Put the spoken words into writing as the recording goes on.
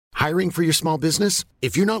Hiring for your small business?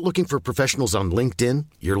 If you're not looking for professionals on LinkedIn,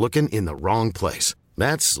 you're looking in the wrong place.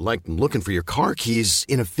 That's like looking for your car keys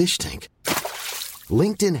in a fish tank.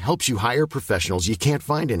 LinkedIn helps you hire professionals you can't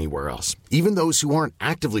find anywhere else, even those who aren't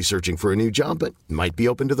actively searching for a new job but might be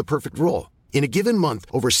open to the perfect role. In a given month,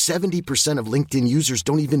 over 70% of LinkedIn users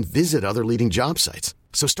don't even visit other leading job sites.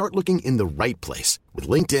 So start looking in the right place. With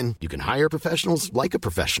LinkedIn, you can hire professionals like a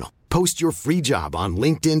professional. Post your free job on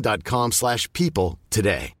linkedin.com/people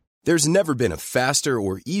today. There's never been a faster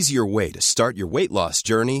or easier way to start your weight loss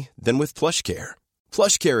journey than with PlushCare.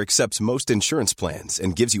 PlushCare accepts most insurance plans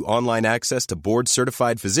and gives you online access to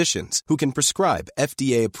board-certified physicians who can prescribe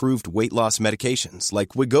FDA-approved weight loss medications like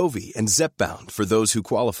Wegovy and Zepbound for those who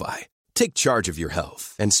qualify. Take charge of your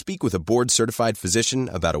health and speak with a board-certified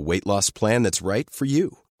physician about a weight loss plan that's right for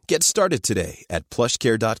you. Get started today at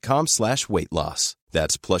plushcare.com/weight loss.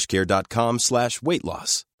 That's plushcare.com/weight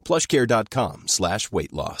loss.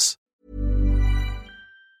 plushcare.com/weight loss.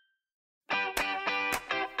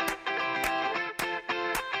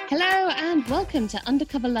 Hello and welcome to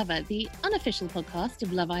Undercover Lover, the unofficial podcast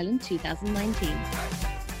of Love Island 2019.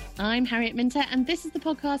 I'm Harriet Minter, and this is the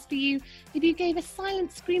podcast for you if you gave a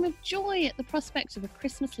silent scream of joy at the prospect of a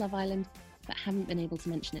Christmas Love Island but haven't been able to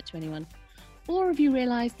mention it to anyone. Or if you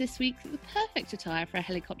realised this week that the perfect attire for a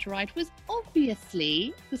helicopter ride was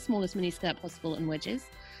obviously the smallest miniskirt possible and wedges.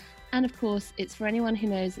 And of course, it's for anyone who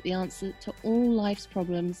knows that the answer to all life's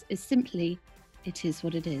problems is simply, it is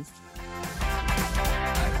what it is.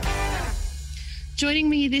 Joining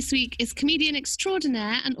me this week is comedian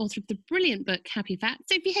extraordinaire and author of the brilliant book Happy Fat,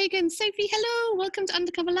 Sophie Hagen. Sophie, hello, welcome to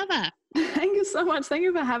Undercover Lover. Thank you so much. Thank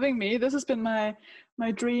you for having me. This has been my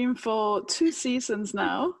dream for 2 seasons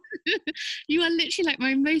now. You are literally like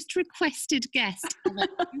my most requested guest. I'm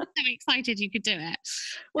so excited you could do it.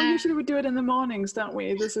 Well, usually we do it in the mornings, don't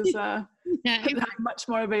we? This is much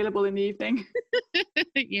more available in the evening.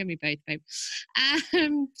 You and me both, babe.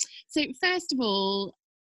 So first of all,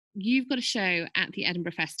 you've got a show at the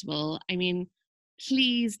Edinburgh Festival. I mean,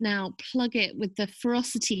 please now plug it with the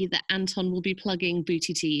ferocity that Anton will be plugging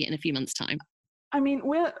Booty Tea in a few months' time. I mean,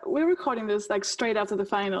 we're recording this like straight after the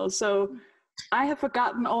finals, so I have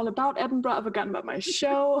forgotten all about Edinburgh. I've forgotten about my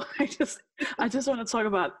show. I just want to talk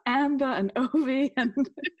about Amber and Ovi,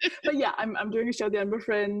 but yeah, I'm doing a show at the Edinburgh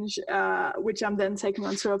Fringe, which I'm then taking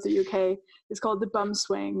on tour of the UK. It's called The Bum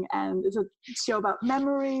Swing, and it's a show about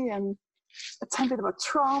memory and a tiny bit about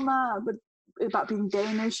trauma, but about being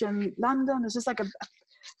Danish in London. It's just like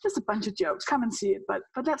just a bunch of jokes. Come and see it, but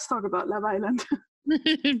let's talk about Love Island.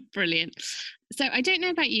 Brilliant. So I don't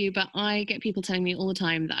know about you, but I get people telling me all the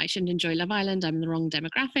time that I shouldn't enjoy Love Island. I'm the wrong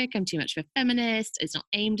demographic. I'm too much of a feminist. It's not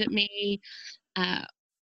aimed at me.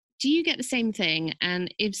 Do you get the same thing?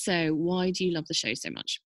 And if so, why do you love the show so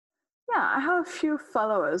much? Yeah, I have a few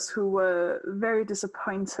followers who were very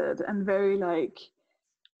disappointed and very like,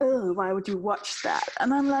 oh, why would you watch that?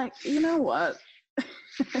 And I'm like, you know what?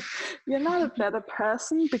 You're not a better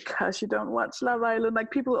person because you don't watch Love Island. Like,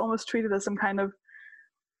 people almost treat it as some kind of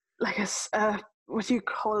like what do you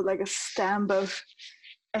call it? Like a stamp of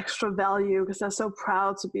extra value because they're so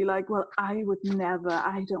proud to be like, well, I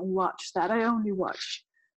don't watch that. I only watch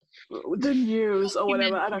the news or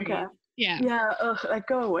whatever. I don't care. Yeah. Like,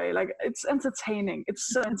 go away. Like, it's entertaining.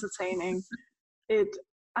 It's so entertaining. It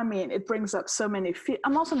brings up so many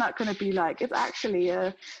I'm also not going to be like, it's actually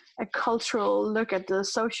a cultural look at the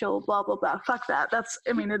social blah, blah, blah. Fuck that.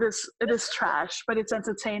 It is trash, but it's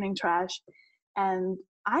entertaining trash. And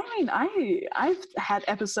I've had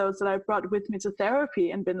episodes that I brought with me to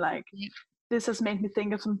therapy and been like, this has made me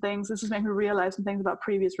think of some things. This has made me realize some things about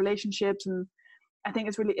previous relationships. And I think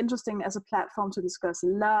it's really interesting as a platform to discuss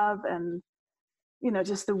love and, you know,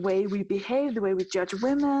 just the way we behave, the way we judge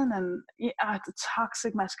women and the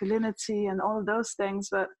toxic masculinity and all of those things.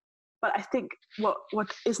 But I think what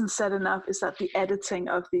isn't said enough is that the editing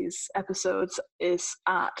of these episodes is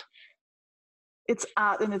art. It's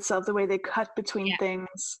art in itself, the way they cut between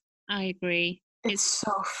things. I agree. It's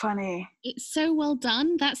so funny. It's so well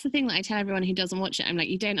done. That's the thing that I tell everyone who doesn't watch it. I'm like,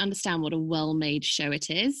 you don't understand what a well-made show it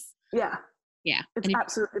is. Yeah. Yeah. It's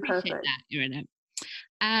absolutely perfect. That, you're in it.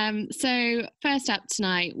 So first up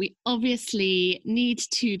tonight, we obviously need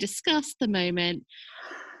to discuss the moment.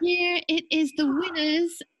 Here it is, the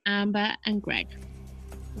winners, Amber and Greg.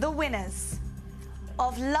 The winners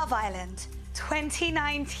of Love Island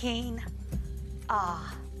 2019 are...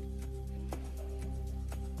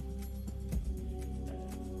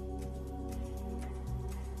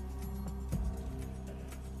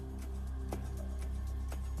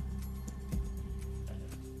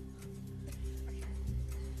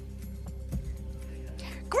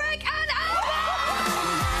 Greg and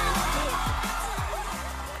Amber!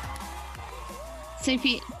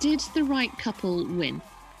 Sophie, did the right couple win?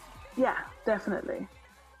 Yeah, definitely.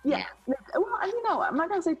 Yeah. Well, you know, I'm not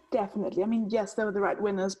going to say definitely. I mean, yes, they were the right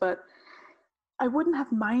winners, but I wouldn't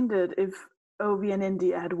have minded if Ovi and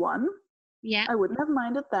India had won. Yeah. I wouldn't have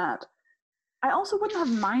minded that. I also wouldn't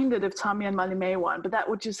have minded if Tommy and Molly-Mae won, but that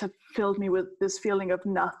would just have filled me with this feeling of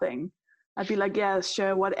nothing. I'd be like, yeah,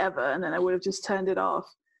 sure, whatever, and then I would have just turned it off.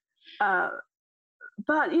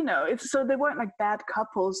 But, you know, so they weren't like bad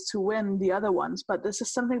couples to win the other ones, but there's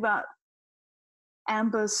just something about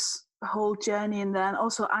Amber's whole journey. And then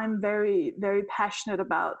also I'm very, very passionate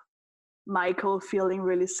about Michael feeling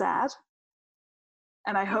really sad.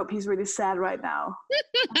 And I hope he's really sad right now.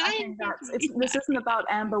 I think this isn't about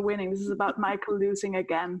Amber winning. This is about Michael losing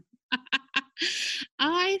again.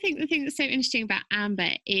 I think the thing that's so interesting about Amber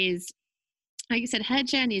is, like you said, her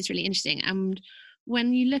journey is really interesting. And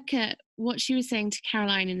when you look at what she was saying to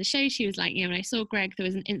Caroline in the show, she was like, you know, when I saw Greg, there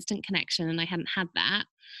was an instant connection and I hadn't had that.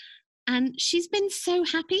 And she's been so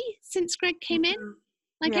happy since Greg came in.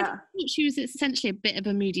 Like, I thought she was essentially a bit of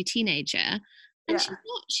a moody teenager. And she's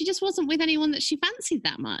not, she just wasn't with anyone that she fancied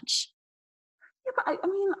that much. Yeah, but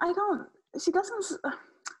she doesn't,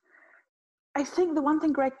 I think the one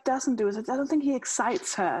thing Greg doesn't do is I don't think he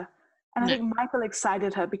excites her. And I think Michael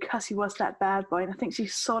excited her because he was that bad boy. And I think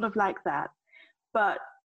she's sort of like that. But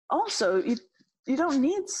also, you don't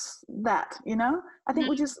need that, you know? I think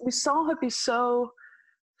we saw her be so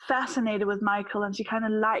fascinated with Michael, and she kind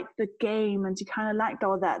of liked the game, and she kind of liked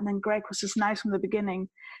all that. And then Greg was just nice from the beginning.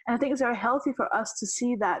 And I think it's very healthy for us to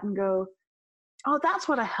see that and go, oh, that's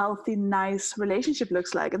what a healthy, nice relationship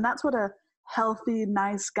looks like. And that's what a healthy,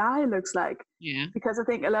 nice guy looks like. Yeah. Because I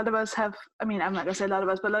think a lot of us have, I mean, I'm not going to say a lot of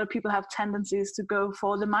us, but a lot of people have tendencies to go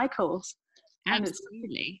for the Michaels. Absolutely. And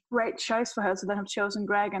it's a great choice for her to then have chosen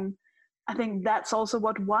Greg. And I think that's also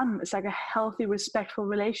what won. It's like a healthy, respectful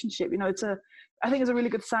relationship. You know, I think it's a really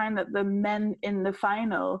good sign that the men in the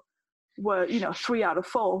final were, you know, 3 out of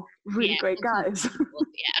 4 really great guys.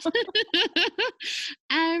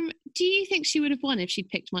 Do you think she would have won if she'd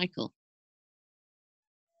picked Michael?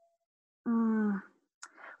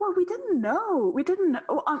 Well, we didn't know.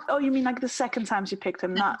 Oh, you mean like the second time she picked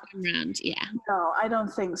him? Not round, yeah. No, I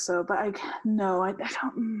don't think so. But I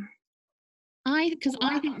don't. Because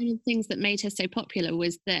I think one of the things that made her so popular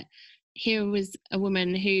was that here was a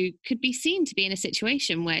woman who could be seen to be in a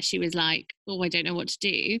situation where she was like, oh, I don't know what to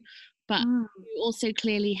do, but who also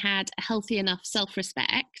clearly had a healthy enough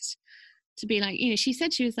self-respect to be like, you know, she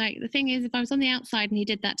said, she was like, the thing is, if I was on the outside and he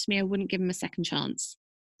did that to me, I wouldn't give him a second chance.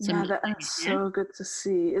 So that's so good to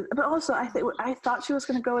see. But also, I thought she was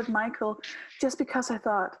going to go with Michael just because I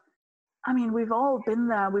thought, I mean, we've all been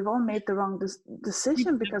there. We've all made the wrong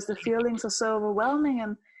decision because the feelings are so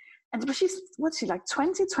overwhelming. But what's she like,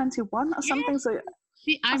 20, 21 or something? So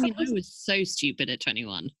I mean, I was so stupid at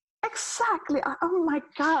 21. Exactly. Oh my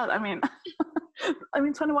God. I mean,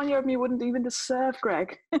 21-year-old me wouldn't even deserve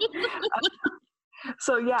Greg.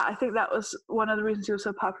 So yeah, I think that was one of the reasons she was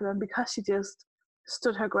so popular, and because she just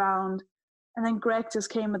stood her ground. And then Greg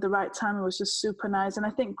just came at the right time and was just super nice. And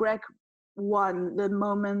I think Greg won the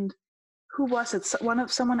moment. Who was it?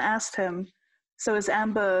 Someone asked him, so is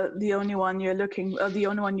Amber the only one you're looking, or the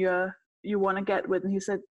only one you want to get with? And he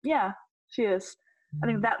said, yeah, she is. I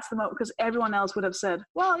think that's the moment, because everyone else would have said,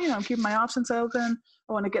 well, you know, keep my options open.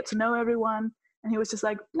 I want to get to know everyone. And he was just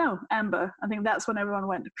like, no, Amber. I think that's when everyone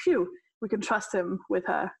went, phew, we can trust him with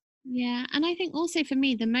her. Yeah, and I think also for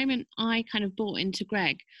me, the moment I kind of bought into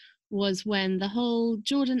Greg was when the whole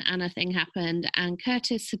Jordan Anna thing happened, and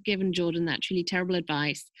Curtis had given Jordan that truly terrible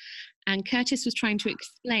advice, and Curtis was trying to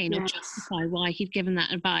explain or justify why he'd given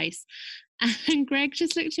that advice, and Greg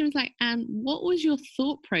just looked at him and was like, and what was your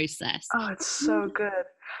thought process? Oh, it's so good.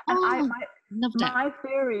 And my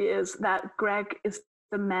theory is that Greg is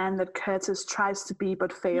the man that Curtis tries to be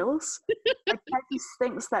but fails. Like, Curtis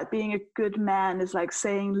thinks that being a good man is like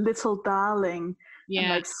saying little darling and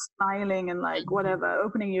like smiling and like whatever,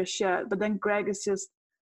 opening your shirt. But then Greg is just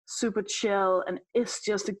super chill and is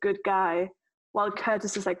just a good guy, while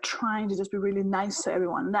Curtis is like trying to just be really nice to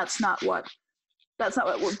everyone. And that's not what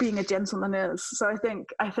being a gentleman is. So I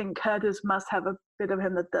think Curtis must have a bit of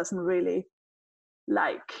him that doesn't really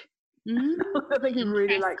like. I think he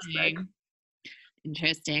really likes Greg.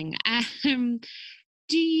 Interesting.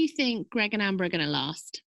 Do you think Greg and Amber are going to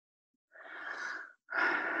last?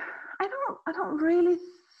 I don't really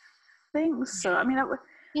think so. I mean,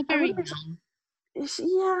 they're very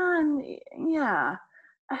young. Yeah.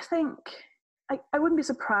 I think I wouldn't be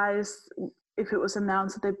surprised if it was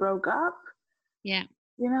announced that they broke up. Yeah.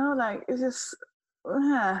 You know, like, it's just.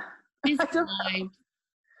 I don't know.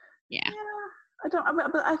 Yeah.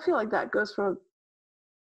 But I feel like that goes for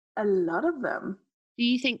a lot of them. Do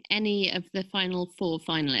you think any of the final four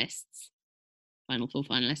finalists,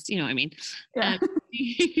 you know what I mean? Yeah. Do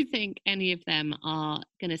you think any of them are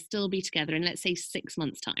going to still be together in, let's say, 6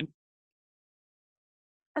 months' time?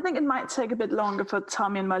 I think it might take a bit longer for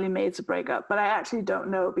Tommy and Molly-Mae to break up, but I actually don't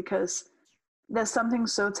know, because there's something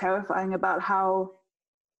so terrifying about how,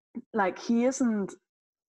 like, he isn't,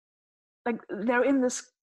 like, they're in this,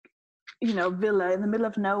 you know, villa in the middle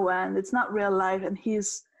of nowhere, and it's not real life, and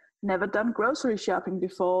he's never done grocery shopping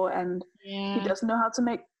before, and he doesn't know how to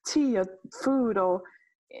make tea or food, or,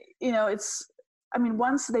 you know, it's, I mean,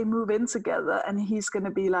 once they move in together and he's going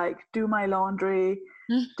to be like, do my laundry,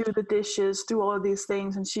 do the dishes, do all these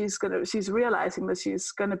things, and she's realizing that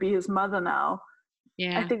she's going to be his mother now.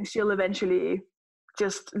 Yeah. I think she'll eventually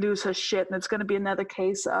just lose her shit, and it's going to be another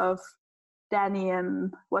case of Danny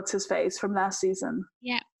and what's his face from last season.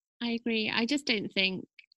 Yeah, I agree. I just don't think,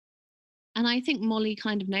 and I think Molly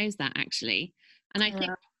kind of knows that, actually. And I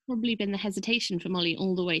think probably been the hesitation for Molly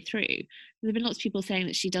all the way through. There have been lots of people saying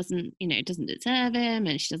that she doesn't deserve him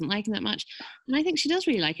and she doesn't like him that much. And I think she does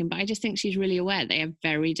really like him, but I just think she's really aware they have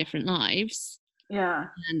very different lives. Yeah.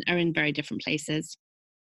 And are in very different places.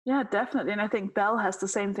 Yeah, definitely. And I think Belle has the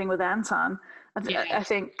same thing with Anton. I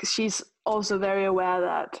think she's also very aware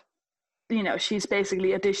that, you know, she's basically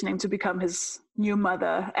auditioning to become his new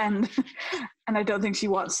mother. And I don't think she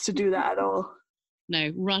wants to do that at all.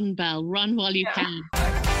 No, run, Belle, run while you can.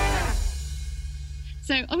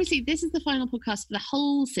 So obviously this is the final podcast for the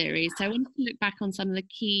whole series. So I wanted to look back on some of the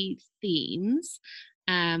key themes,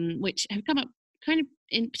 which have come up kind of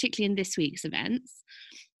particularly in this week's events.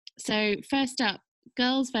 So first up,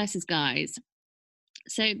 girls versus guys.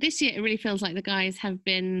 So this year it really feels like the guys have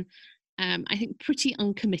been, I think, pretty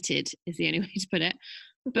uncommitted is the only way to put it.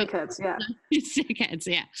 Dickheads, yeah. Dickheads,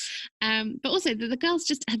 yeah. But also the girls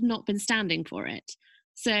just have not been standing for it.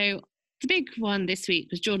 So the big one this week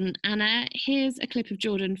was Jordan and Anna. Here's a clip of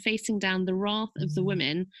Jordan facing down the wrath of the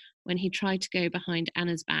women when he tried to go behind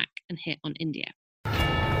Anna's back and hit on India.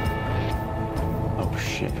 Oh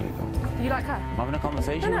shit. You like her? I'm having a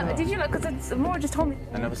conversation with her. Did you like, because Maura just told me.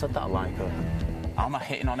 I never said that I like her. I'm not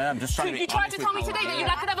hitting on her, I'm just trying to be You tried to tell me today that you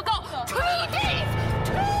like another girl. 2 days!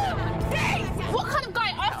 2 days! What kind of guy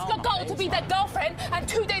asks a girl to be their girlfriend and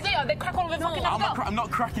 2 days later they crack on with a fucking other girl? I'm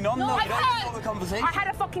not cracking on, though. I You don't have a conversation. I had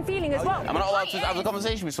a fucking feeling as well. Am I not allowed to have a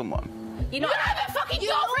conversation with someone? You have a fucking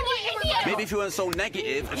girlfriend, you idiot! Maybe if you weren't so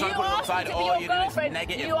negative, I'm trying to put it aside. Oh, You know, it's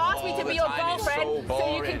negative. You asked me to be your girlfriend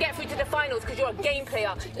so you can get through to the finals because you're a game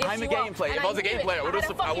player. Yes, I'm a game player. If I was a game player, I would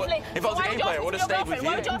have stayed with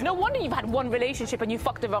you. No wonder you've had one relationship and you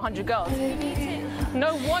fucked over 100 girls.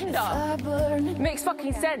 No wonder. Makes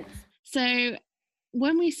fucking sense. So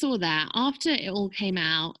when we saw that, after it all came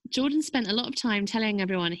out, Jordan spent a lot of time telling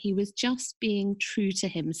everyone he was just being true to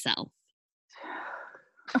himself.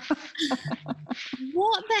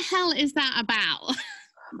 What the hell is that about?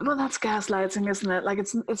 Well, that's gaslighting, isn't it? Like,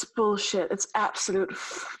 it's bullshit. It's absolute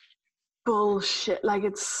bullshit. Like,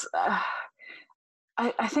 it's I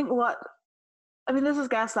think this is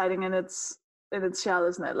gaslighting in its shell,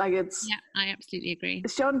 isn't it? Like, it's, yeah, I absolutely agree.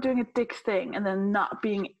 It's Jordan doing a dick thing and then not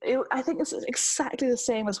being. I think it's exactly the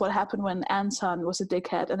same as what happened when Anton was a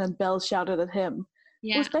dickhead and then Belle shouted at him.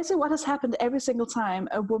 Yeah. It was basically what has happened every single time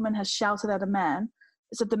a woman has shouted at a man.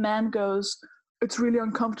 Is that the man goes, "It's really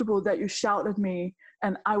uncomfortable that you shout at me,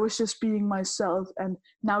 and I was just being myself, and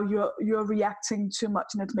now you're reacting too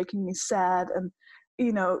much, and it's making me sad, and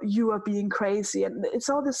you know you are being crazy," and it's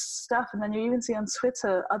all this stuff. And then you even see on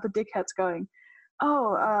Twitter other dickheads going,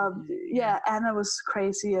 "Yeah, Anna was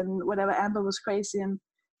crazy, and whatever, Amber was crazy," and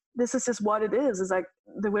this is just what it is. It's like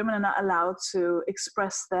the women are not allowed to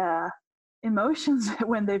express their emotions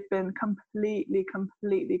when they've been completely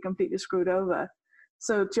screwed over.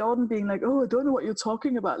 So Jordan being like, "Oh, I don't know what you're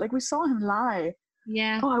talking about." Like, we saw him lie.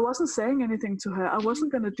 Yeah. "Oh, I wasn't saying anything to her. I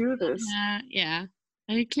wasn't going to do this." Yeah.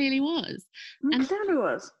 And it clearly was. And clearly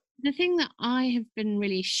was. The thing that I have been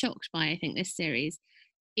really shocked by, I think, this series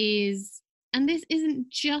is, and this isn't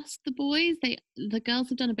just the boys, the girls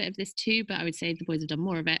have done a bit of this too, but I would say the boys have done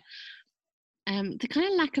more of it. The kind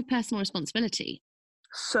of lack of personal responsibility.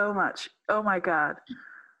 So much. Oh my God.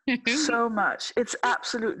 So much. It's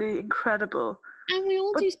absolutely incredible. And we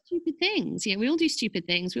all do stupid things. Yeah, we all do stupid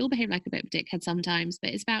things. We all behave like a bit of a dickhead sometimes, but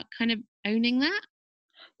it's about kind of owning that.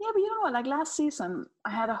 Yeah, but you know what? Like, last season, I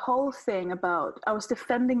had a whole thing about, I was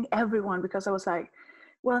defending everyone because I was like,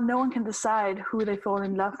 well, no one can decide who they fall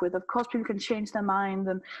in love with. Of course, people can change their mind,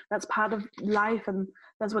 and that's part of life, and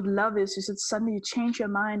that's what love is. You said suddenly you change your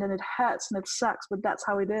mind, and it hurts, and it sucks, but that's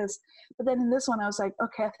how it is. But then in this one, I was like,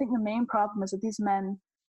 okay, I think the main problem is that these men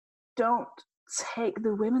don't take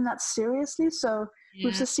the women that seriously. So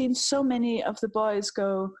we've just seen so many of the boys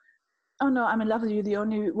go, oh no, I'm in love with you, the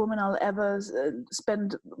only woman I'll ever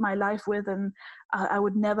spend my life with, and I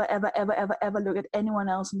would never, ever, ever, ever, ever look at anyone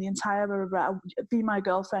else in the entire blah, blah, blah, be my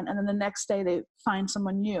girlfriend. And then the next day they find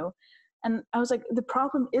someone new. And I was like, the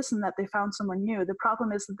problem isn't that they found someone new. The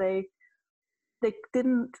problem is that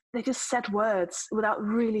they just said words without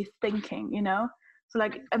really thinking, you know? So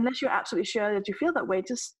like, unless you're absolutely sure that you feel that way,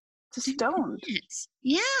 just don't.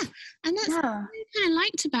 Yeah. And that's what I kind of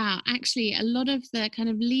liked about actually a lot of the kind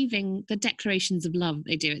of leaving the declarations of love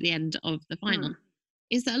they do at the end of the final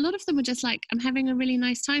is that a lot of them were just like, I'm having a really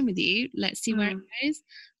nice time with you. Let's see where it goes.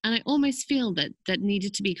 And I almost feel that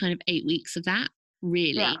needed to be kind of 8 weeks of that,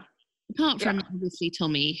 really. Yeah. Apart from obviously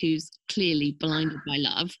Tommy, who's clearly blinded by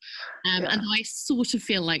love. And I sort of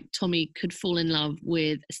feel like Tommy could fall in love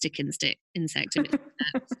with a stick insect if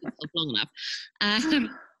it's long enough.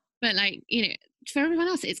 But like, you know, for everyone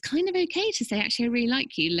else, it's kind of okay to say, actually, I really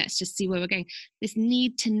like you. Let's just see where we're going. This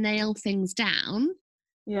need to nail things down.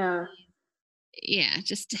 Yeah. Yeah,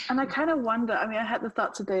 just. And I kind of wonder, I mean, I had the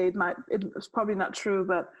thought today, it was probably not true,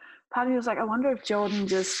 but part of me was like, I wonder if Jordan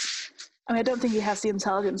I mean, I don't think he has the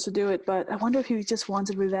intelligence to do it, but I wonder if he just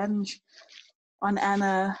wanted revenge on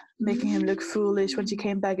Anna, making him look foolish when she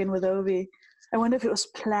came back in with Ovi. I wonder if it was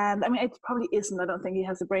planned. I mean, it probably isn't. I don't think he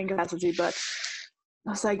has the brain capacity, but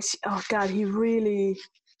I was like, oh God, he really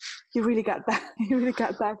got back. He really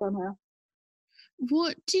got back on her.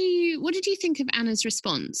 What did you think of Anna's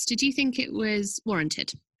response? Did you think it was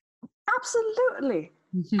warranted? Absolutely.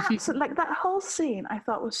 Absolutely. Like that whole scene I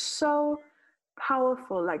thought was so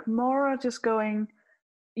powerful. Like Maura just going,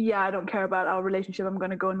 yeah, I don't care about our relationship, I'm going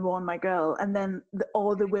to go and warn my girl. And then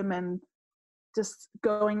all the women just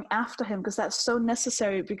going after him, because that's so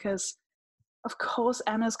necessary, because of course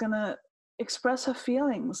Anna's going to express her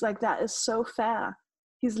feelings. Like that is so fair.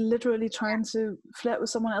 He's literally trying to flirt with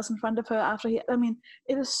someone else in front of her I mean,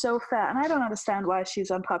 it is so fair. And I don't understand why she's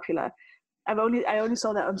unpopular. I only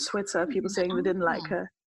saw that on Twitter, people saying they didn't like her.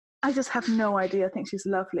 I just have no idea. I think she's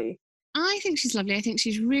lovely. I think she's lovely. I think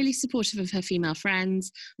she's really supportive of her female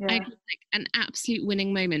friends. Yeah. I think an absolute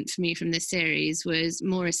winning moment for me from this series was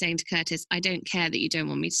Maura saying to Curtis, I don't care that you don't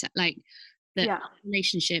want me to, like, that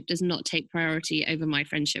relationship does not take priority over my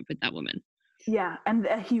friendship with that woman. Yeah, and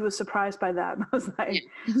he was surprised by that. I was like,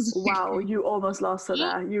 wow, you almost lost her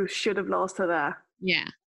there. You should have lost her there. Yeah,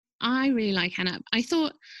 I really like Hannah. I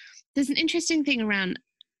thought there's an interesting thing around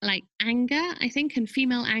like anger, I think, and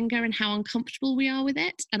female anger and how uncomfortable we are with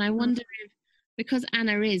it. And I wonder if, because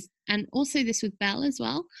Anna is, and also this with Belle as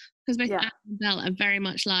well, because both Anna and Belle are very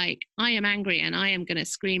much like, I am angry and I am going to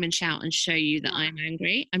scream and shout and show you that I am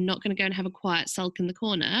angry. I'm not going to go and have a quiet sulk in the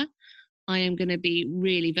corner. I am going to be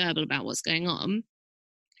really verbal about what's going on.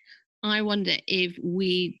 I wonder if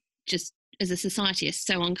we just, as a society, are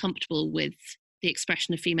so uncomfortable with the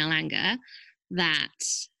expression of female anger that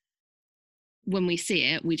when we see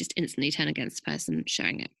it, we just instantly turn against the person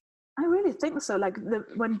showing it. I really think so. Like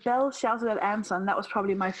when Belle shouted at Anson, that was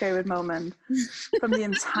probably my favorite moment from the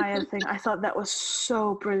entire thing. I thought that was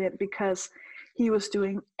so brilliant, because he was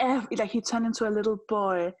doing he turned into a little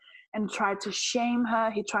boy and tried to shame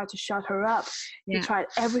her. He tried to shut her up. He tried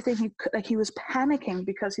everything he could. Like he was panicking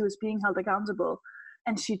because he was being held accountable,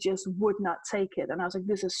 and she just would not take it. And I was like,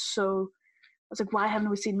 this is so. I was like, why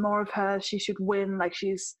haven't we seen more of her? She should win. Like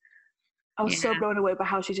I was so blown away by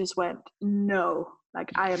how she just went, no, like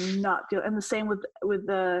I am not dealing. And the same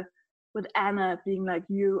with Anna being like,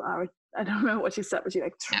 you are. I don't remember what she said, but she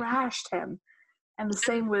like trashed him. And the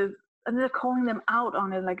same and they're calling them out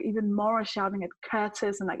on it, like even Maura shouting at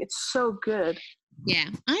Curtis, and like it's so good. Yeah,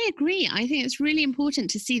 I agree. I think it's really important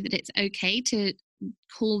to see that it's okay to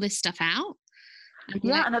call this stuff out.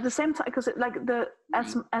 And at the same time, because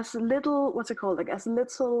as little, what's it called? Like as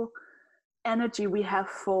little energy we have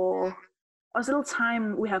for, as little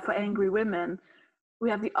time we have for angry women, we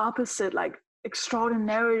have the opposite, like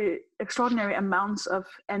extraordinary amounts of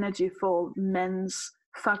energy for men's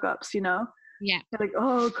fuck ups, you know? Yeah. They're like,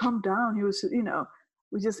 oh, calm down. He was, you know,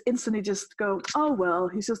 we just instantly just go, oh, well,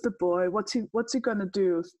 he's just a boy. What's he going to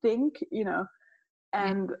do? Think, you know?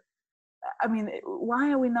 And I mean,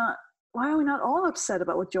 why are we not all upset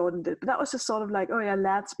about what Jordan did? But that was just sort of like, oh yeah,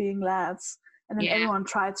 lads being lads. And then everyone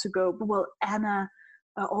tried to go, well, Anna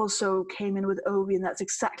also came in with Ovi, and that's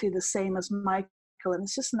exactly the same as Michael. And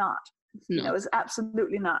it's just not. You know, it's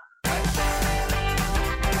absolutely not.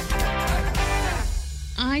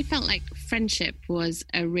 I felt like friendship was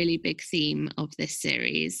a really big theme of this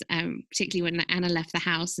series, particularly when Anna left the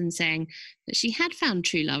house and saying that she had found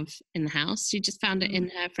true love in the house. She just found it in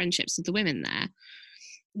her friendships with the women there.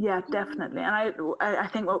 Yeah, definitely. And I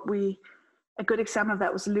think a good example of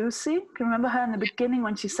that was Lucy. Can you remember her in the beginning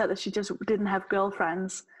when she said that she just didn't have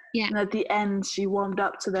girlfriends? Yeah. And at the end, she warmed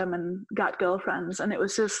up to them and got girlfriends. And it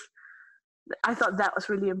was just, I thought that was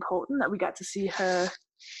really important that we got to see her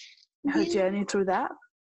journey through that.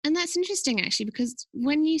 And that's interesting, actually, because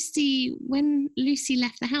when Lucy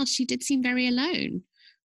left the house, she did seem very alone.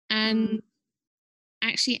 And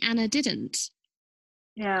actually, Anna didn't.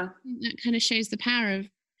 Yeah. That kind of shows the power of,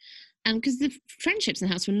 because the friendships in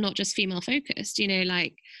the house were not just female focused,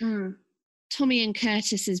 like Tommy and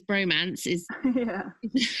Curtis's bromance is I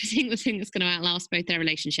think the thing that's going to outlast both their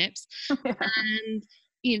relationships. Yeah.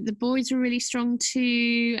 And the boys were really strong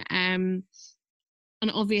too, and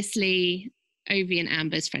obviously Ovie and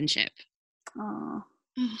Amber's friendship. I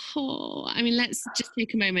mean, let's just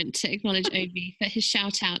take a moment to acknowledge Ovie for his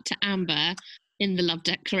shout out to Amber in the love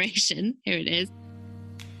declaration. Here it is.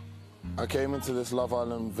 I came into this Love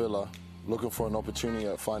Island villa looking for an opportunity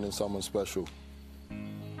at finding someone special.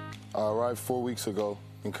 I arrived 4 weeks ago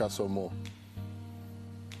in Casa Amor.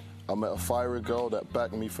 I met a fiery girl that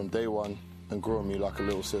backed me from day one and grew on me like a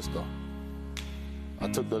little sister. I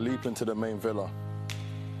took the leap into the main villa.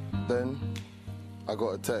 Then I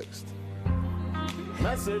got a text.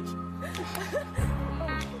 Message.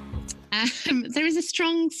 There is a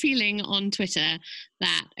strong feeling on Twitter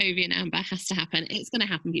that Ovie and Amber has to happen. It's going to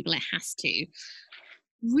happen, people. It has to.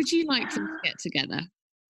 Would you like them to get together?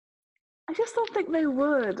 I just don't think they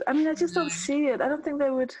would. I mean, I just don't see it. I don't think they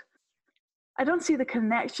would. I don't see the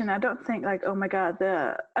connection. I don't think like, oh my God,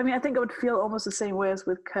 I mean, I think I would feel almost the same way as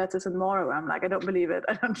with Curtis and Maura, where I'm like, I don't believe it.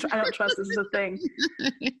 I don't trust this is a thing.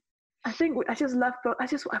 I think I just love both. I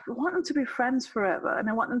want them to be friends forever, and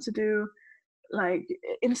I want them to do like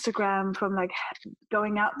Instagram from like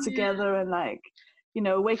going out together and like,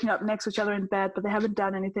 waking up next to each other in bed, but they haven't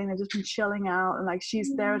done anything. They've just been chilling out, and like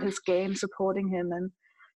she's there at his game supporting him, and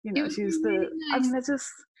she's really nice. I mean, it's just.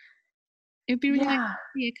 It'd be really nice to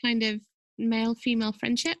see a kind of male-female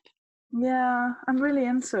friendship. Yeah, I'm really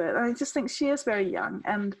into it. I just think she is very young,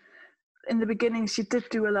 and in the beginning she did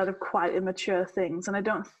do a lot of quite immature things, and I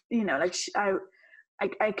don't,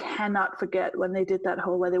 I cannot forget when they did that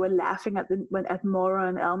whole where they were laughing at Maura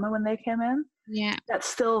and Elma when they came in. Yeah, that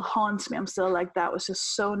still haunts me. I'm still like, that was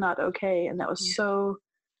just so not okay, and that was so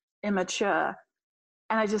immature.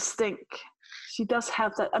 And I just think she does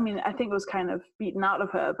have that. I mean, I think it was kind of beaten out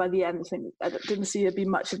of her by the end. I didn't see her be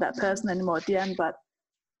much of that person anymore at the end, but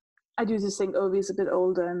I do just think Ovie's a bit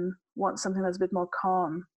older and wants something that's a bit more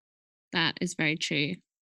calm. That is very true.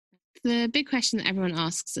 The big question that everyone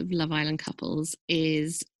asks of Love Island couples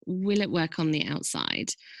is, will it work on the outside?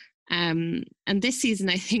 And this season,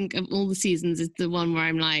 I think, of all the seasons, is the one where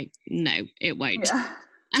I'm like, no, it won't.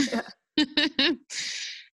 Yeah.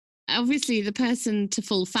 Obviously, the person to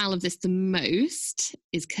fall foul of this the most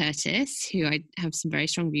is Curtis, who I have some very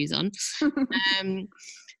strong views on.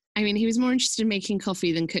 I mean, he was more interested in making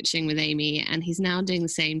coffee than kutching with Amy, and he's now doing the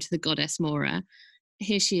same to the goddess Maura.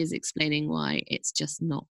 Here she is explaining why it's just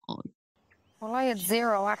not on. Well, I had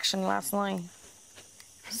zero action last night.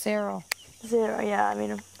 Zero, yeah. I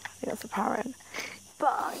mean, I think that's apparent.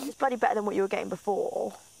 But it's bloody better than what you were getting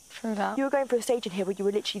before. True that. You were going for a stage in here where you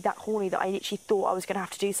were literally that horny that I literally thought I was going to have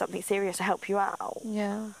to do something serious to help you out.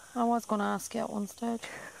 Yeah, I was going to ask you at one stage.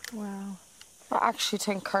 Wow. I actually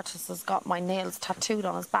think Curtis has got my nails tattooed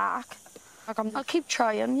on his back. Like, I'll keep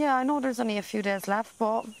trying. Yeah, I know there's only a few days left,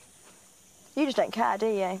 but... You just don't care, do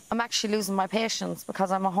you? I'm actually losing my patience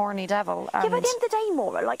because I'm a horny devil. And... Yeah, but at the end of the day,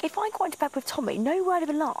 Maura, like, if I got into bed with Tommy, no word of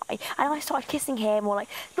a lie, and I started kissing him, or, like,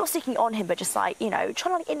 not sticking on him, but just, like, trying to,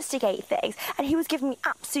 like, instigate things, and he was giving me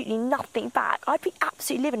absolutely nothing back, I'd be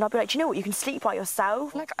absolutely livid. I'd be like, do you know what, you can sleep by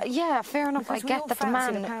yourself. Like, yeah, fair enough. I get that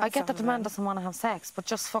the man doesn't want to have sex, but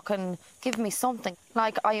just fucking give me something.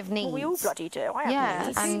 Like, I have needs. Well, we all bloody do. I have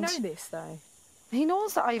needs. And you know this, though? He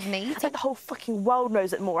knows that I have needs. I think the whole fucking world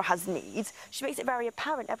knows that Maura has needs. She makes it very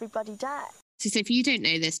apparent every bloody day. So if you don't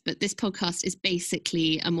know this, but this podcast is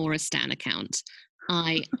basically a Maura Stan account.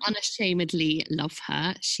 I unashamedly love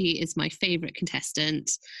her. She is my favourite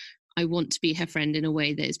contestant. I want to be her friend in a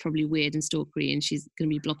way that is probably weird and stalkery, and she's going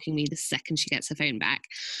to be blocking me the second she gets her phone back.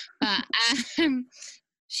 But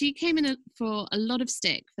she came in for a lot of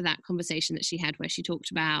stick for that conversation that she had where she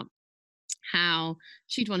talked about how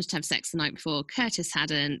she'd wanted to have sex the night before, Curtis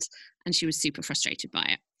hadn't, and she was super frustrated by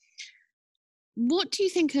it. What do you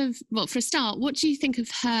think of, well, for a start, what do you think of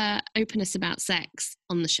her openness about sex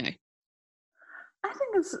on the show? I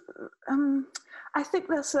think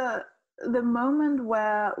that's the moment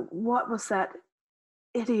where, what was that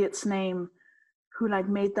idiot's name who like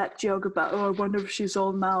made that joke about, oh, I wonder if she's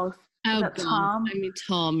all mouth. Oh, that God. Tom? I mean,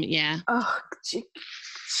 Tom, yeah. Oh,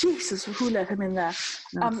 Jesus, who let him in there?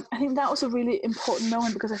 No. I think that was a really important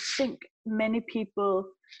moment because I think many people,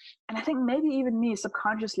 and I think maybe even me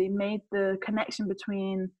subconsciously, made the connection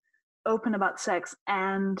between open about sex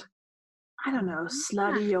and, I don't know,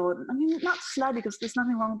 slutty, or, I mean, not slutty because there's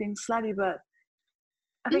nothing wrong with being slutty, but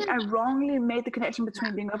I think I wrongly made the connection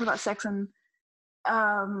between being open about sex and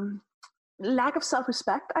lack of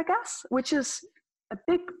self-respect, I guess, which is a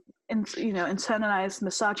big, internalized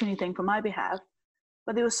misogyny thing for my behalf.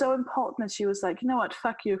 But it was so important that she was like, you know what,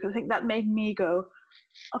 fuck you, because I think that made me go,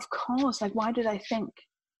 of course, like, why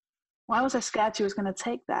was I scared she was going to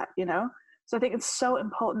take that, you know? So I think it's so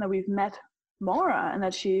important that we've met Maura and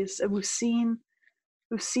that we've seen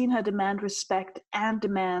her demand respect and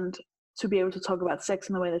demand to be able to talk about sex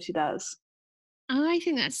in the way that she does. I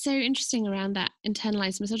think that's so interesting around that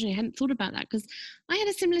internalized misogyny. I hadn't thought about that because I had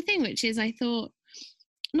a similar thing, which is I thought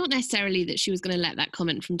not necessarily that she was going to let that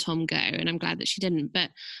comment from Tom go, and I'm glad that she didn't, but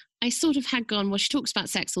I sort of had gone, well, she talks about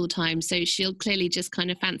sex all the time, so she'll clearly just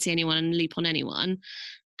kind of fancy anyone and leap on anyone.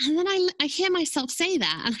 And then I hear myself say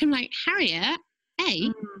that, and I'm like, Harriet,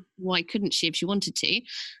 A, why couldn't she if she wanted to?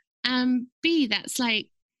 B, that's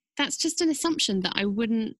just an assumption that I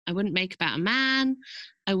wouldn't make about a man.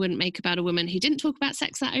 I wouldn't make about a woman who didn't talk about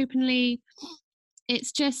sex that openly.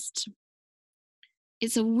 It's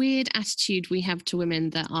a weird attitude we have to women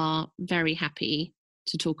that are very happy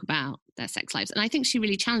to talk about their sex lives. And I think she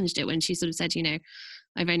really challenged it when she sort of said, you know,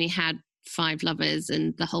 I've only had 5 lovers,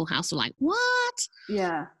 and the whole house were like, what?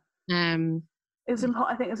 Yeah. It's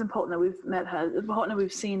important. I think it's important that we've met her. It's important that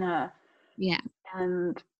we've seen her. Yeah.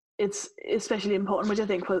 And it's especially important, which I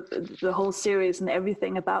think for the whole series and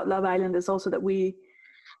everything about Love Island, is also that we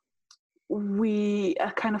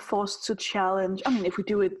are kind of forced to challenge. I mean, if we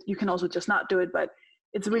do it, you can also just not do it, but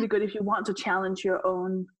it's really good if you want to challenge your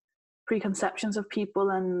own preconceptions of people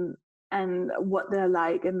and what they're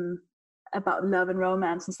like and about love and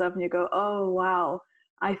romance and stuff, and you go, oh wow,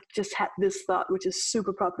 I just had this thought which is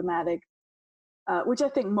super problematic, which I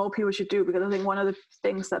think more people should do, because I think one of the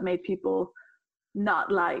things that made people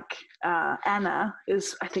not like Anna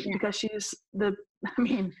is, I think, because she's I'm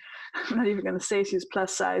not even going to say she's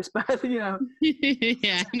plus size, but you know,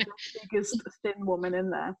 yeah, the biggest thin woman in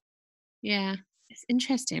there. Yeah, it's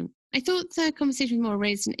interesting. I thought the conversation with Maura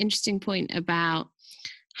raised an interesting point about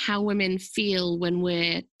how women feel when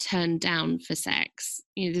we're turned down for sex.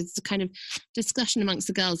 You know, there's a kind of discussion amongst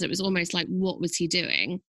the girls that was almost like, what was he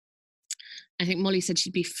doing? I think Molly said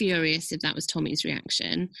she'd be furious if that was Tommy's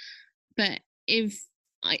reaction. But it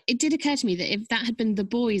did occur to me that if that had been the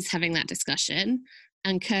boys having that discussion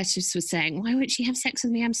and Curtis was saying, why won't she have sex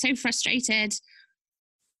with me? I'm so frustrated.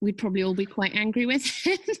 We'd probably all be quite angry with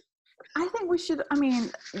him. I think we should,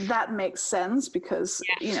 that makes sense because,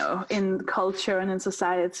 you know, in culture and in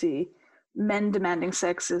society, men demanding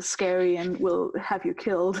sex is scary and will have you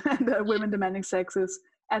killed. And women demanding sex is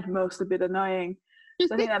at most a bit annoying.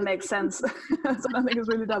 So I think that makes sense. So I think it's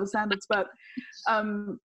really double standards. But I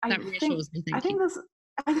think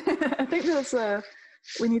there's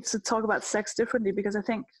we need to talk about sex differently, because I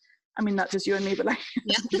think, not just you and me, but like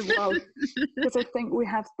the world. Because I think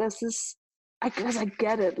there's this, because I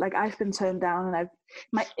get it. Like, I've been turned down,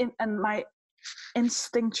 and my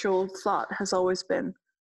instinctual thought has always been,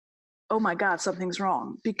 oh my God, something's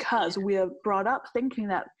wrong, because we are brought up thinking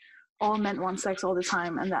that all men want sex all the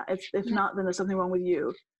time, and that if not, then there's something wrong with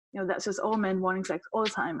you. You know, that's just all men wanting sex all the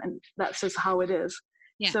time, and that's just how it is.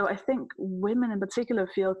 Yeah. So I think women in particular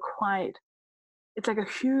feel it's like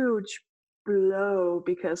a huge blow,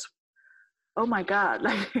 because, oh my God,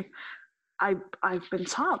 like I've been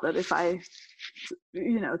taught that if I,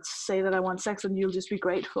 say that I want sex, then you'll just be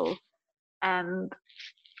grateful. And,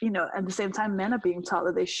 at the same time, men are being taught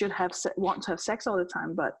that they should want to have sex all the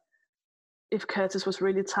time. But if Curtis was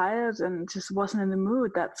really tired and just wasn't in the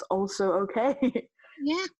mood, that's also okay.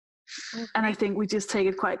 Yeah. And I think we just take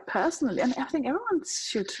it quite personally. And I think everyone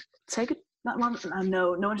should take it, no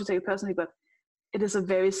one should take it personally, but it is a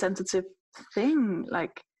very sensitive thing.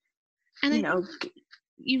 Like,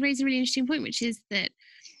 you raise a really interesting point, which is that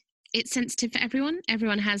it's sensitive for everyone.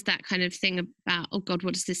 Everyone has that kind of thing about, oh God,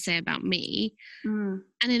 what does this say about me? And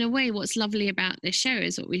in a way, what's lovely about this show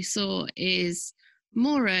is what we saw is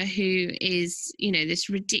Maura, who is, this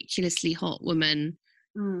ridiculously hot woman,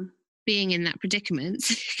 being in that predicament,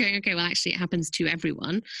 going, okay, well, actually, it happens to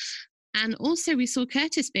everyone. And also we saw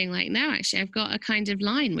Curtis being like, no, actually, I've got a kind of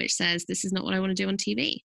line which says, this is not what I want to do on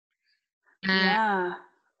TV. Yeah.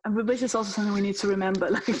 And which is also something we need to remember.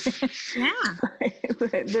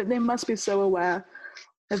 They must be so aware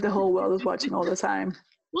that the whole world is watching all the time.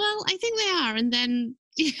 Well, I think they are. And then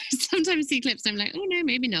sometimes see clips, I'm like, oh no,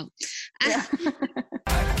 maybe not. Yeah.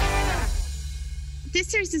 This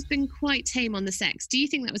series has been quite tame on the sex. Do you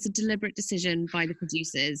think that was a deliberate decision by the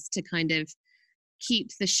producers to kind of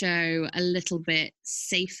keep the show a little bit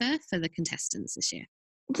safer for the contestants this year?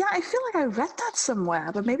 Yeah, I feel like I read that somewhere,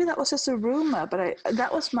 but maybe that was just a rumor. But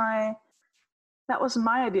that was my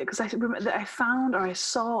idea, because I remember that I found or I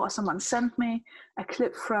saw or someone sent me a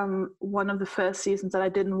clip from one of the first seasons that I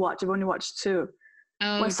didn't watch. I've only watched 2.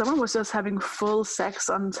 Oh. Where someone was just having full sex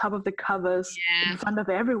on top of the covers in front of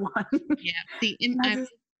everyone. Yeah, I can't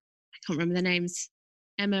remember the names.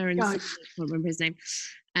 Emma and I can't remember his name.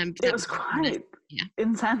 It was quite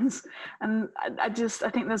intense, and I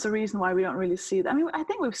think there's a reason why we don't really see that. I mean, I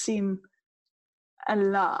think we've seen a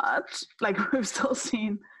lot. Like, we've still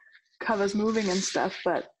seen covers moving and stuff,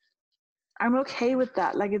 but I'm okay with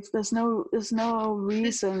that. Like, there's no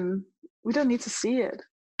reason. We don't need to see it.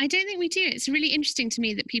 I don't think we do. It's really interesting to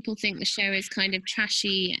me that people think the show is kind of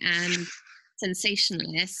trashy and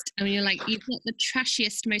sensationalist. I mean, you're like, you've got the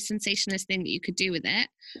trashiest, most sensationalist thing that you could do with it,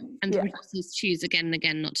 and the producers choose again and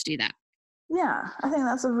again not to do that. Yeah, I think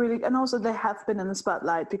that's and also they have been in the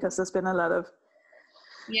spotlight because there's been a lot of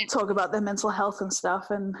talk about their mental health and stuff,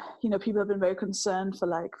 and people have been very concerned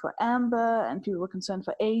for Amber, and people were concerned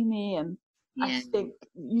for Amy, and I think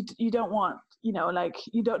you don't want, you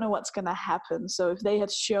don't know what's going to happen. So if they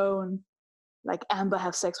had shown like Amber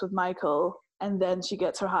have sex with Michael and then she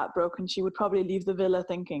gets her heart broken, she would probably leave the villa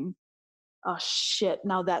thinking, oh shit,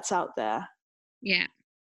 now that's out there. Yeah,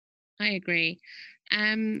 I agree.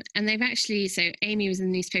 And they've actually, so Amy was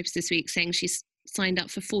in the newspapers this week saying she's signed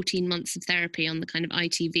up for 14 months of therapy on the kind of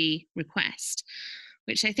ITV request,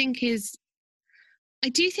 which I think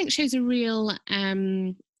do think shows a real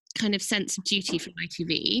kind of sense of duty from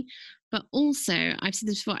ITV, but also, I've said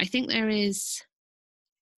this before, I think there is,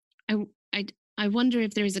 I wonder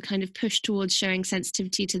if there is a kind of push towards showing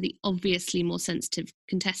sensitivity to the obviously more sensitive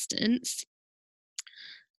contestants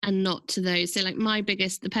and not to those. So like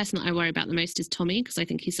the person that I worry about the most is Tommy, because I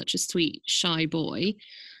think he's such a sweet, shy boy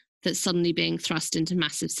that's suddenly being thrust into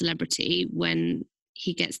massive celebrity when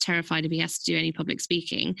he gets terrified if he has to do any public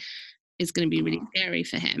speaking is going to be really scary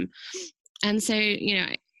for him. And so,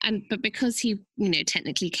 but because he,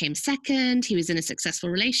 technically came second, he was in a successful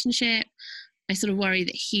relationship, I sort of worry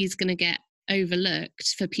that he's going to get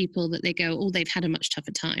overlooked for people that they go, oh, they've had a much tougher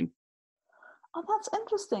time. Oh, that's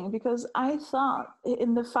interesting, because I thought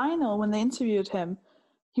in the final, when they interviewed him,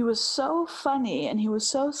 he was so funny and he was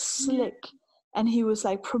so slick and he was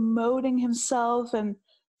like promoting himself. And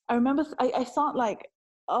I remember, I thought like,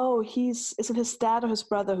 oh, is it his dad or his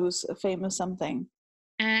brother who's a famous something?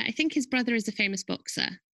 I think his brother is a famous boxer.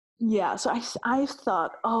 Yeah, so I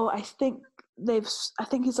thought, oh, I think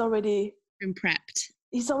he's already been prepped.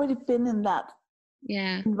 He's already been in that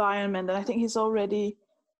environment, and I think he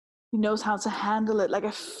knows how to handle it. Like,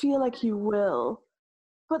 I feel like he will.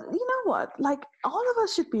 But you know what? Like, all of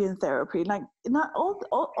us should be in therapy. Like, not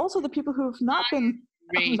also the people who've not been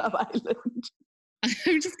on Love Island.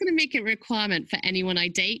 I'm just going to make it a requirement for anyone I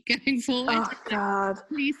date going forward. Oh, God.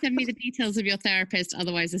 Please send me the details of your therapist.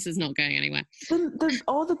 Otherwise, this is not going anywhere.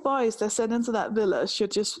 All the boys that sent into that villa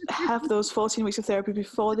should just have those 14 weeks of therapy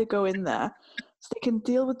before they go in there so they can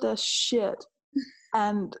deal with their shit.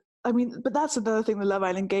 And, I mean, but that's another thing that Love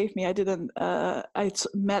Island gave me. I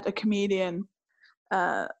met a comedian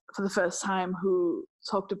for the first time who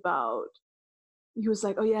talked about, he was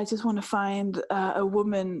like, oh yeah, I just want to find a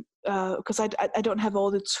woman because I don't have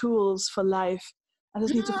all the tools for life. I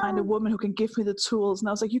just need to find a woman who can give me the tools. And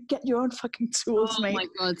I was like, you get your own fucking tools, mate. Oh my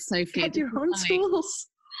God, Sophie. Get your own tools.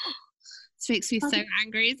 This makes me so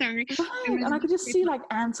angry. Right. And I could just see like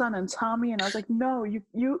Anton and Tommy, and I was like, no,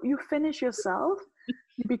 you finish yourself,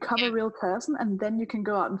 you become a real person, and then you can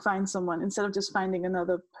go out and find someone instead of just finding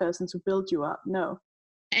another person to build you up. No.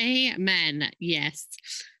 Amen. Yes.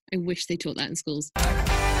 I wish they taught that in schools.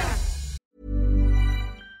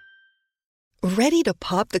 Ready to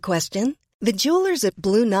pop the question? The jewelers at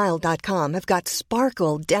BlueNile.com have got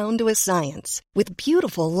sparkle down to a science with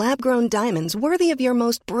beautiful lab-grown diamonds worthy of your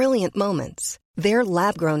most brilliant moments. Their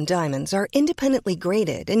lab-grown diamonds are independently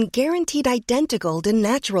graded and guaranteed identical to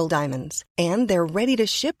natural diamonds, and they're ready to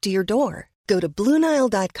ship to your door. Go to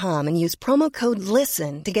BlueNile.com and use promo code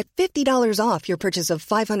LISTEN to get $50 off your purchase of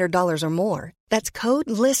 $500 or more. That's code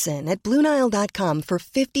LISTEN at BlueNile.com for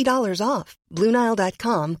 $50 off.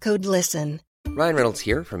 BlueNile.com, code LISTEN. Ryan Reynolds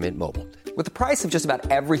here from Mint Mobile. With the price of just about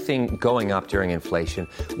everything going up during inflation,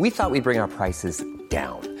 we thought we'd bring our prices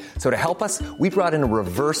down. So to help us, we brought in a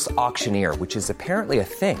reverse auctioneer, which is apparently a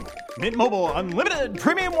thing. Mint Mobile Unlimited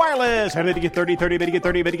Premium Wireless. How to get 30, 30, bit to get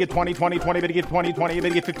 30, bit to get 20, 20, 20, bit to get 20, 20, bit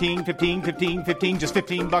to get 15, 15, 15, 15, just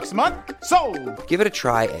 $15 a month? Sold! Give it a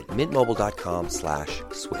try at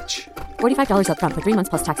mintmobile.com/switch. $45 up front for 3 months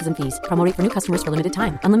plus taxes and fees. Promo rate for new customers for limited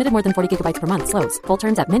time. Unlimited more than 40 gigabytes per month. Slows full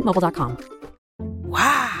terms at mintmobile.com.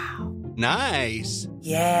 Wow. Nice.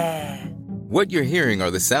 Yeah. What you're hearing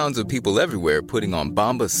are the sounds of people everywhere putting on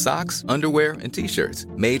Bombas socks, underwear, and T-shirts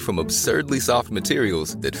made from absurdly soft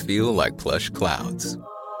materials that feel like plush clouds.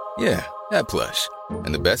 Yeah, that plush.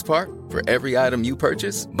 And the best part? For every item you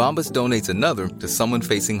purchase, Bombas donates another to someone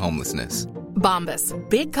facing homelessness. Bombas.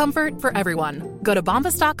 Big comfort for everyone. Go to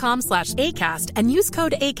bombas.com/ACAST and use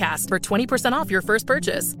code ACAST for 20% off your first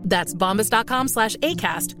purchase. That's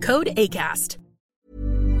bombas.com/ACAST. Code ACAST.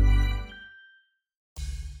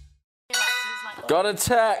 Got a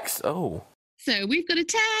text. Oh. So we've got a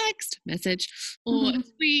text message or a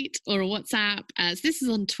tweet or a WhatsApp. So this is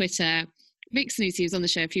on Twitter. Vic Snoozy was on the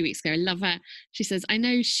show a few weeks ago. I love her. She says, I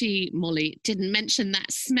know Molly, didn't mention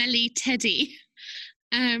that smelly teddy.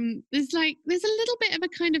 There's a little bit of a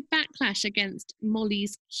kind of backlash against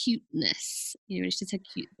Molly's cuteness. You know, she said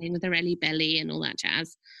cute thing with her Ellie belly and all that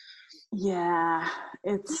jazz. Yeah,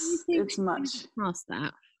 it's much past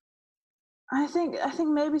that. I think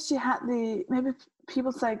maybe she had maybe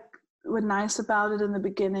people were nice about it in the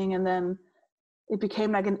beginning, and then it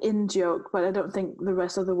became like an in joke. But I don't think the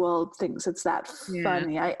rest of the world thinks it's that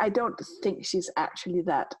funny. I don't think she's actually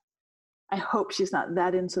that. I hope she's not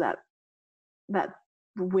that into that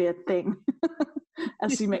weird thing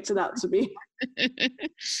as she makes it out to be.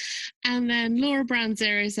 And then Laura Brown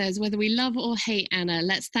Zero says, whether we love or hate Anna,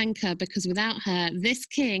 let's thank her, because without her, this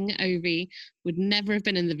king, Ovi, would never have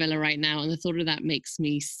been in the villa right now, and the thought of that makes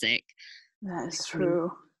me sick. That is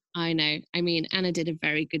true. I know. I mean, Anna did a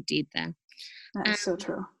very good deed there. That is so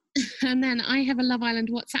true. And then I have a Love Island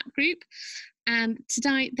WhatsApp group, and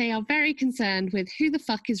tonight they are very concerned with who the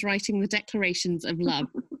fuck is writing the declarations of love.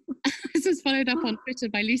 This was followed up on Twitter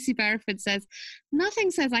by Lucy Barrowford says,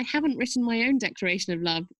 nothing says I haven't written my own declaration of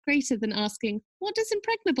love greater than asking, what does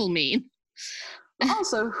impregnable mean?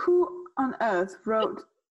 Also, who on earth wrote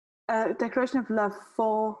a declaration of love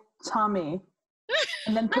for Tommy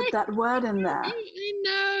and then put that word in there? I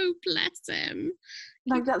know, bless him.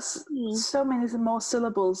 Like, that's so many more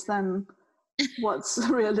syllables than what's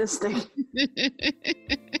realistic.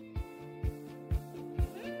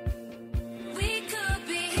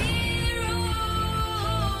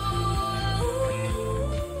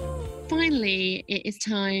 Finally, it is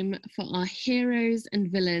time for our heroes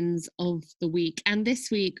and villains of the week, and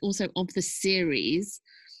this week also of the series.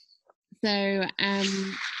 So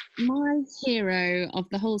my hero of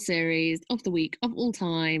the whole series, of the week, of all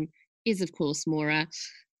time, is of course Maura.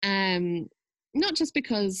 Not just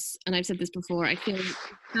because, and I've said this before, I feel it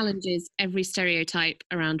challenges every stereotype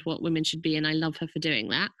around what women should be, and I love her for doing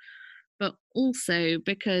that. But also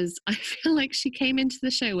because I feel like she came into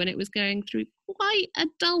the show when it was going through quite a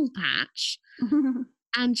dull patch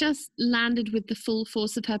and just landed with the full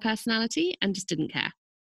force of her personality and just didn't care.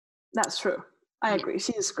 That's true. I agree.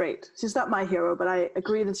 She is great. She's not my hero, but I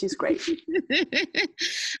agree that she's great.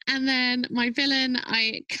 And then my villain,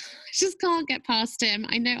 I just can't get past him.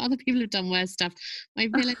 I know other people have done worse stuff. My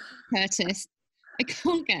villain, Curtis, I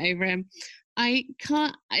can't get over him. I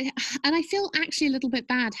can't, and I feel actually a little bit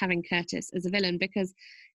bad having Curtis as a villain, because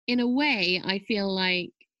in a way I feel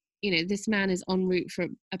like, you know, this man is en route for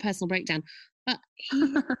a personal breakdown, but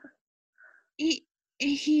he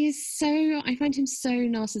is so, I find him so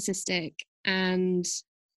narcissistic and,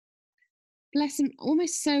 bless him,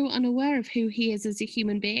 almost so unaware of who he is as a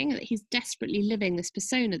human being, that he's desperately living this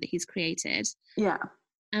persona that he's created. Yeah.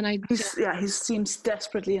 And he seems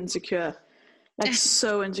desperately insecure. Like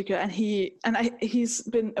so insecure, and he's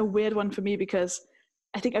been a weird one for me because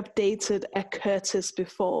I think I've dated a Curtis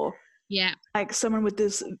before. Yeah, like someone with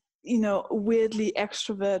this, you know, weirdly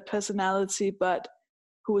extrovert personality, but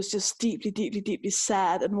who was just deeply, deeply, deeply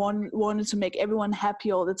sad and wanted to make everyone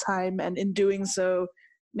happy all the time, and in doing so,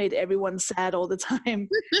 made everyone sad all the time.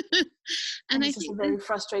 and it's just a very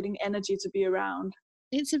frustrating energy to be around.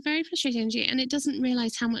 It's a very frustrating energy, and it doesn't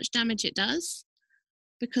realize how much damage it does.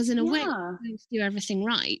 Because in a way, you're trying to do everything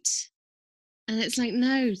right. And it's like,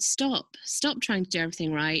 no, stop trying to do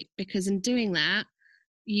everything right. Because in doing that,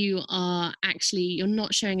 you're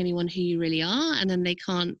not showing anyone who you really are, and then they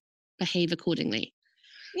can't behave accordingly.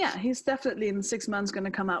 Yeah, he's definitely in 6 months going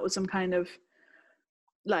to come out with some kind of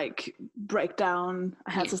like breakdown.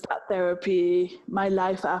 I had to start therapy, my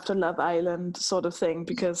life after Love Island sort of thing,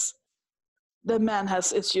 because the man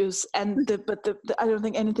has issues, and I don't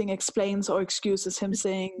think anything explains or excuses him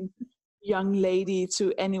saying young lady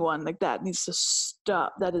to anyone. Like, that needs to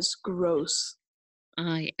stop. That is gross.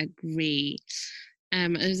 I agree. There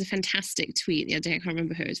was a fantastic tweet the other day, I can't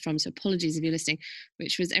remember who it was from, so apologies if you're listening,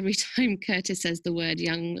 which was, every time Curtis says the word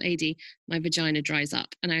young lady, my vagina dries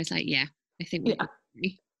up. And I was like, yeah, I think we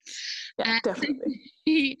agree. Yeah,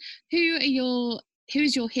 definitely.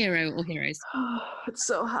 Who's your hero or heroes? Oh, it's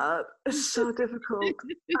so hard. It's so difficult.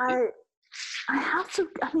 I have to,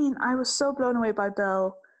 I mean, I was so blown away by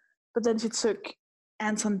Belle, but then she took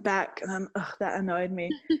Anton back, and that annoyed me.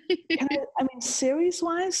 I mean,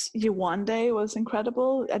 series-wise, Yewande was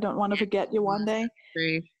incredible. I don't want to forget Yewande.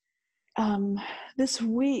 This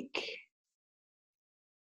week,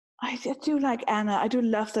 I do like Anna. I do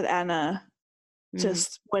love that Anna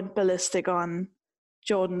just went ballistic on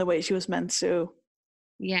Jordan the way she was meant to.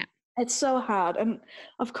 Yeah. It's so hard. And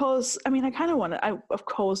of course, I mean, I want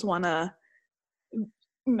to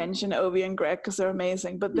mention Ovi and Greg because they're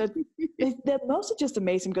amazing, but they're mostly just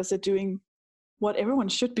amazing because they're doing what everyone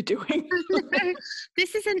should be doing.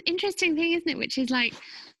 This is an interesting thing, isn't it? Which is like,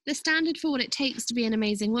 the standard for what it takes to be an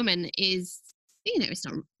amazing woman is, it's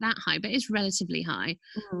not that high, but it's relatively high.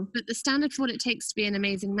 But the standard for what it takes to be an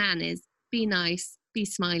amazing man is be nice, be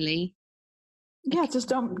smiley. Yeah, just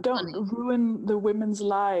don't ruin the women's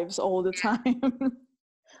lives all the time.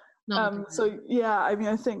 So yeah, I mean,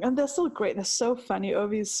 I think, and they're still great. They're so funny.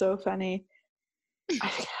 Ovi is so funny.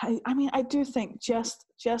 I mean, I do think just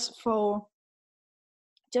for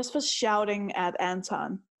shouting at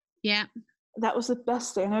Anton. Yeah, that was the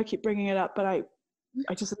best thing. I know I keep bringing it up, but I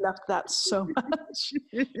just loved that so much.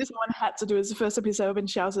 Someone had to do it. It's the first time he's ever been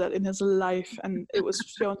shouted at in his life, and it was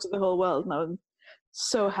shown to the whole world. And I'm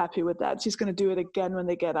so happy with that. She's going to do it again when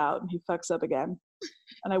they get out, and he fucks up again.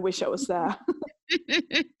 And I wish I was there.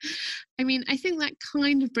 I mean, I think that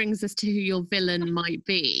kind of brings us to who your villain might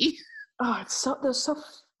be. Oh, there's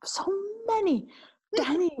so many.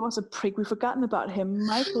 Danny was a prick. We've forgotten about him.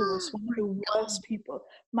 Michael was one of the worst people.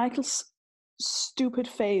 Michael's stupid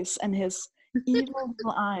face and his evil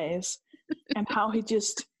little eyes, and how he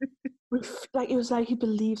just it was like he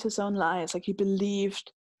believed his own lies. Like, he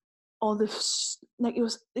believed all the he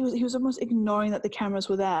was almost ignoring that the cameras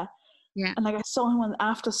were there. Yeah. And like, I saw him on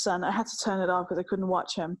After Sun. I had to turn it off because I couldn't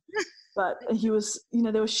watch him. But he was,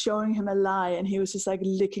 they were showing him a lie, and he was just like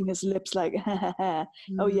licking his lips like,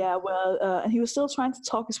 oh yeah, well, and he was still trying to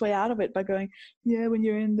talk his way out of it by going, yeah, when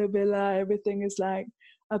you're in the villa, everything is like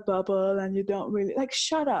a bubble and you don't really, like,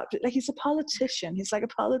 shut up. Like, he's a politician. He's like a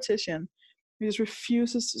politician. He just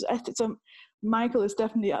refuses to, so Michael is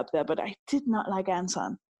definitely up there, but I did not like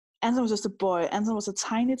Anton. Anton was just a boy. Anton was a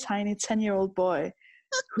tiny, tiny 10-year-old boy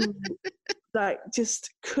who like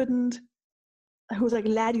just couldn't, who was like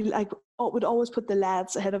laddie, like would always put the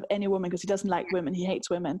lads ahead of any woman because he doesn't like women, he hates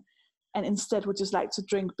women, and instead would just like to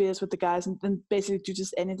drink beers with the guys and basically do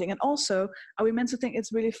just anything. And also, are we meant to think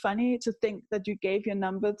it's really funny to think that you gave your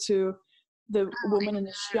number to the woman in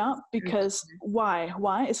the shop? Because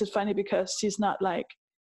why is it funny? Because she's not like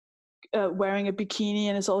wearing a bikini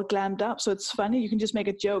and is all glammed up, so it's funny. You can just make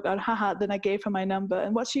a joke out, haha, then I gave her my number,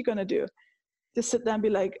 and what's she gonna do? Just sit there and be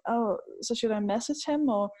like, oh, so should I message him?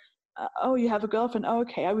 Or, oh, you have a girlfriend? Oh,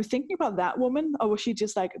 okay. Are we thinking about that woman? Or was she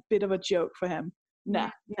just like a bit of a joke for him?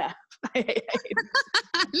 Nah. I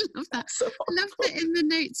love that. I love that in the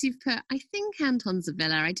notes you've put, I think Anton's a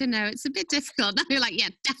villa. I don't know. It's a bit difficult. Now you're like, yeah,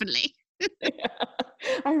 definitely.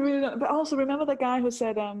 I really don't. But also, remember the guy who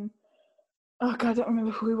said, oh God, I don't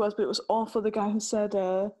remember who he was, but it was awful. The guy who said,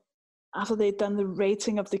 after they'd done the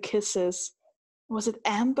rating of the kisses, was it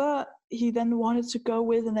Amber he then wanted to go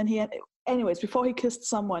with? And then anyways, before he kissed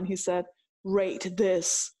someone, he said, rate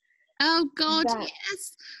this. Oh God,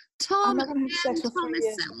 yes. Tom. I'm not going to have sex for 3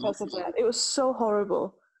 years because of that. It was so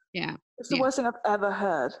horrible. Yeah. It's the worst thing I've ever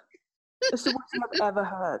heard. It's the worst thing I've ever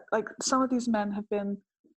heard. Like, some of these men have been...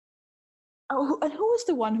 Oh, and who was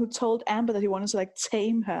the one who told Amber that he wanted to, like,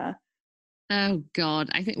 tame her? Oh, God.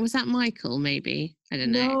 I think, was that Michael, maybe? I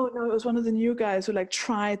don't know. No, it was one of the new guys who, like,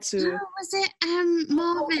 tried to... Oh, was it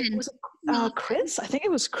Marvin? Was it Chris? I think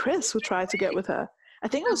it was Chris who tried to get with her. I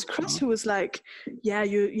think it was Chris who was like, yeah,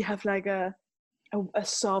 you have, like, a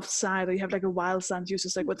soft side, or you have, like, a wild side. He was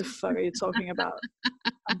just like, what the fuck are you talking about?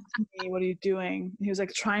 What are you doing? And he was,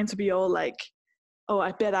 like, trying to be all, like, oh,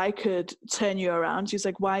 I bet I could turn you around. She's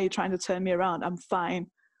like, why are you trying to turn me around? I'm fine.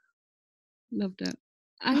 Loved it.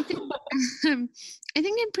 I think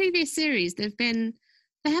in previous series there have been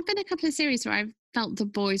a couple of series where I've felt the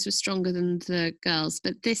boys were stronger than the girls,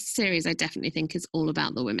 but this series I definitely think is all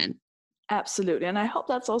about the women. Absolutely, and I hope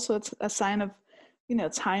that's also a sign of,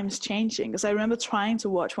 times changing. Because I remember trying to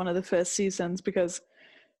watch one of the first seasons because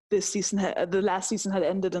the last season had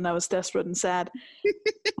ended and I was desperate and sad.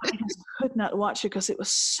 I just could not watch it because it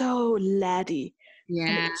was so laddie. Yeah.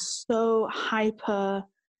 And it was so hyper,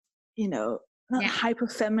 not hyper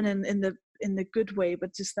feminine in the good way,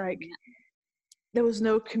 but just like there was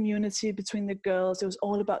no community between the girls. It was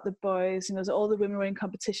all about the boys. All the women were in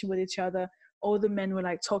competition with each other. All the men were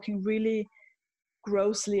like talking really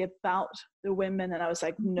grossly about the women. And I was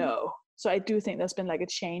like, no. So I do think there's been like a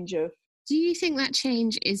change of. Do you think that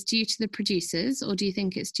change is due to the producers or do you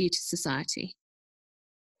think it's due to society?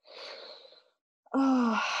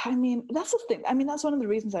 Oh, I mean, that's the thing. I mean, that's one of the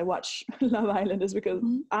reasons I watch Love Island is because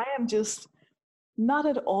I am just not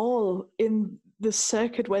at all in the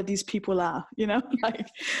circuit where these people are, like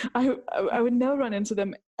I would never run into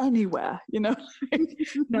them anywhere,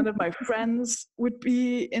 None of my friends would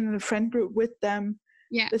be in the friend group with them.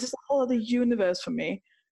 Yeah. This is a whole other universe for me.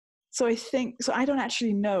 So I don't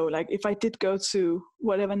actually know, like if I did go to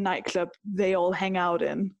whatever nightclub they all hang out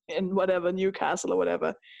in whatever Newcastle or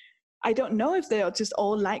whatever, I don't know if they are just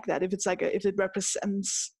all like that, if it's like if it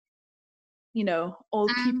represents, all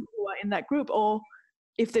people who are in that group, or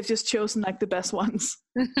if they've just chosen like the best ones.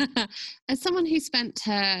 As someone who spent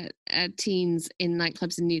her teens in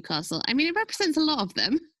nightclubs in Newcastle, I mean, it represents a lot of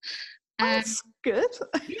them. That's good.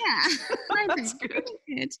 Yeah, that's good.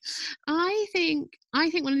 I think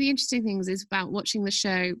one of the interesting things is about watching the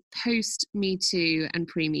show post Me Too and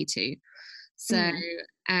pre Me Too. So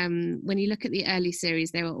when you look at the early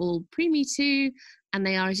series, they were all pre Me Too, and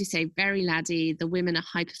they are, as you say, very laddie. The women are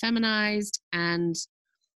hyper feminized, and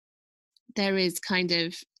there is kind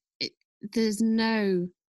of there is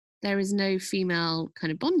no female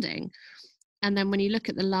kind of bonding. And then when you look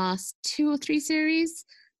at the last 2 or 3 series,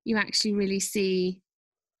 you actually really see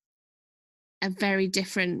a very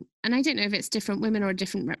different, and I don't know if it's different women or a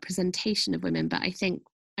different representation of women, but I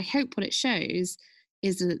hope what it shows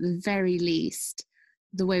is that at the very least,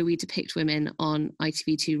 the way we depict women on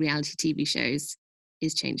ITV2 reality TV shows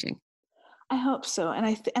is changing. I hope so.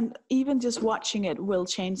 And and even just watching it will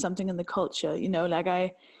change something in the culture, I'd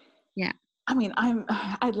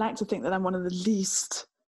like to think that I'm one of the least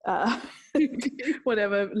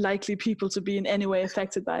whatever likely people to be in any way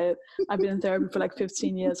affected by it. I've been in therapy for like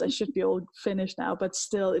 15 years. I should be all finished now, but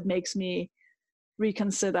still it makes me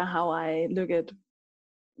reconsider how I look at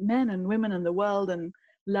men and women in the world and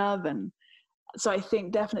love. And so I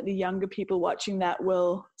think definitely younger people watching that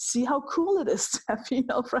will see how cool it is to have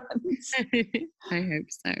female friends. I hope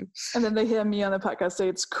so. And then they hear me on the podcast say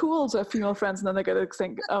it's cool to have female friends, and then they're going to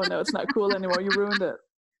think, oh no, it's not cool anymore, you ruined it.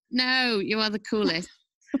 No, you are the coolest.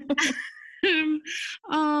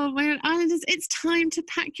 Oh my God, Islanders, it's time to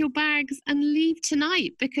pack your bags and leave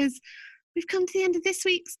tonight because we've come to the end of this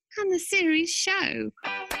week's and the series show.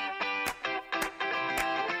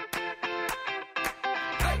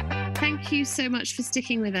 Thank you so much for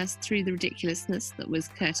sticking with us through the ridiculousness that was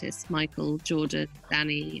Curtis, Michael, Georgia,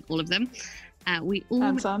 Danny, all of them.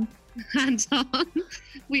 Anton.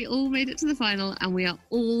 We all made it to the final and we are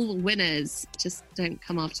all winners. Just don't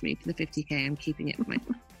come after me for the 50k. I'm keeping it for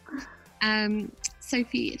myself.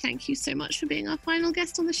 Sophie, thank you so much for being our final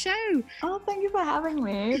guest on the show. Oh, thank you for having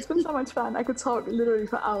me. It's been so much fun. I could talk literally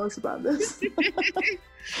for hours about this.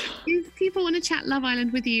 If people want to chat Love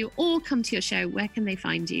Island with you or come to your show, where can they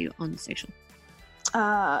find you on social?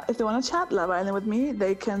 If they want to chat Love Island with me,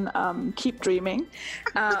 they can keep dreaming.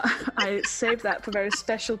 I saved that for very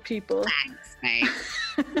special people. Thanks, babe.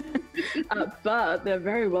 But they're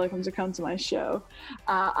very welcome to come to my show.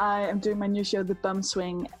 I am doing my new show, The Bum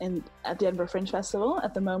Swing, at the Edinburgh Fringe Festival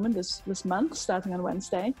at the moment, this month, starting on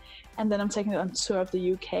Wednesday. And then I'm taking it on tour of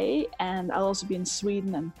the UK, and I'll also be in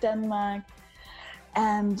Sweden and Denmark.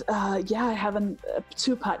 And I have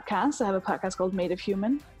 2 podcasts. I have a podcast called Made of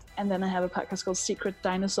Human, and then I have a podcast called Secret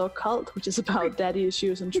Dinosaur Cult, which is about daddy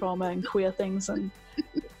issues and trauma and queer things, and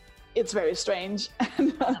it's very strange.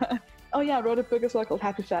 And, I wrote a book as well called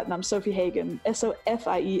Happy Fat, and I'm Sophie Hagen,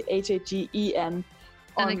 SOFIEHAGEN,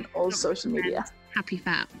 on all social media. Happy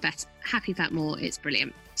Fat more. It's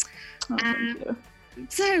brilliant. Oh, thank you.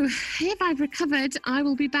 So, if I've recovered, I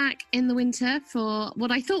will be back in the winter for what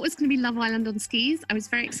I thought was going to be Love Island on skis. I was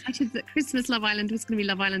very excited that Christmas Love Island was going to be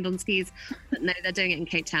Love Island on skis, but no, they're doing it in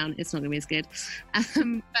Cape Town. It's not going to be as good. But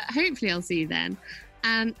hopefully I'll see you then.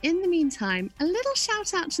 And in the meantime, a little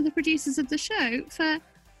shout out to the producers of the show for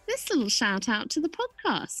this little shout out to the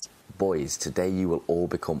podcast. Boys, today you will all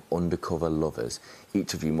become undercover lovers.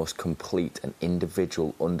 Each of you must complete an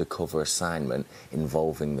individual undercover assignment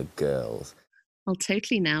involving the girls. I'll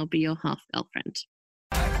totally now be your half-girlfriend.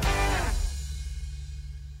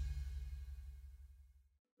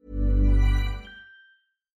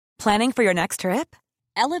 Planning for your next trip?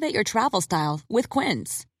 Elevate your travel style with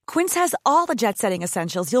Quince. Quince has all the jet-setting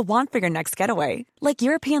essentials you'll want for your next getaway, like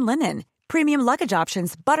European linen, premium luggage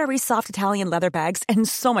options, buttery soft Italian leather bags, and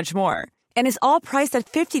so much more. And is all priced at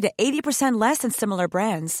 50 to 80% less than similar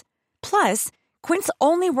brands. Plus, Quince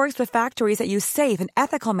only works with factories that use safe and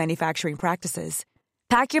ethical manufacturing practices.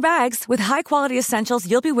 Pack your bags with high-quality essentials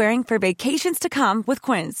you'll be wearing for vacations to come with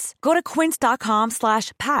Quince. Go to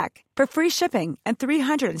quince.com/pack for free shipping and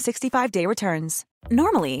 365-day returns.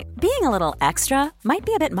 Normally, being a little extra might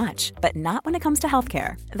be a bit much, but not when it comes to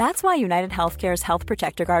healthcare. That's why United Healthcare's Health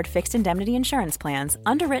Protector Guard fixed indemnity insurance plans,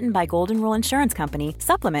 underwritten by Golden Rule Insurance Company,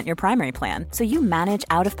 supplement your primary plan so you manage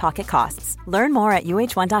out-of-pocket costs. Learn more at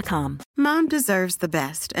UH1.com. Mom deserves the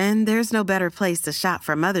best, and there's no better place to shop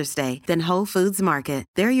for Mother's Day than Whole Foods Market.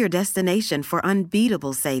 They're your destination for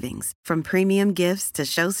unbeatable savings, from premium gifts to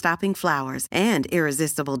show-stopping flowers and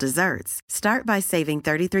irresistible desserts. Start by saving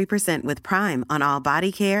 33% with Prime on all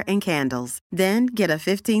body care and candles. Then get a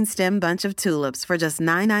 15-stem bunch of tulips for just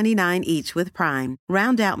 $9.99 each with Prime.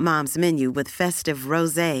 Round out Mom's menu with festive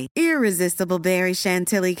rosé, irresistible berry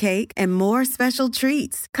chantilly cake, and more special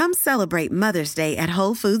treats. Come celebrate Mother's Day at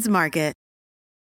Whole Foods Market.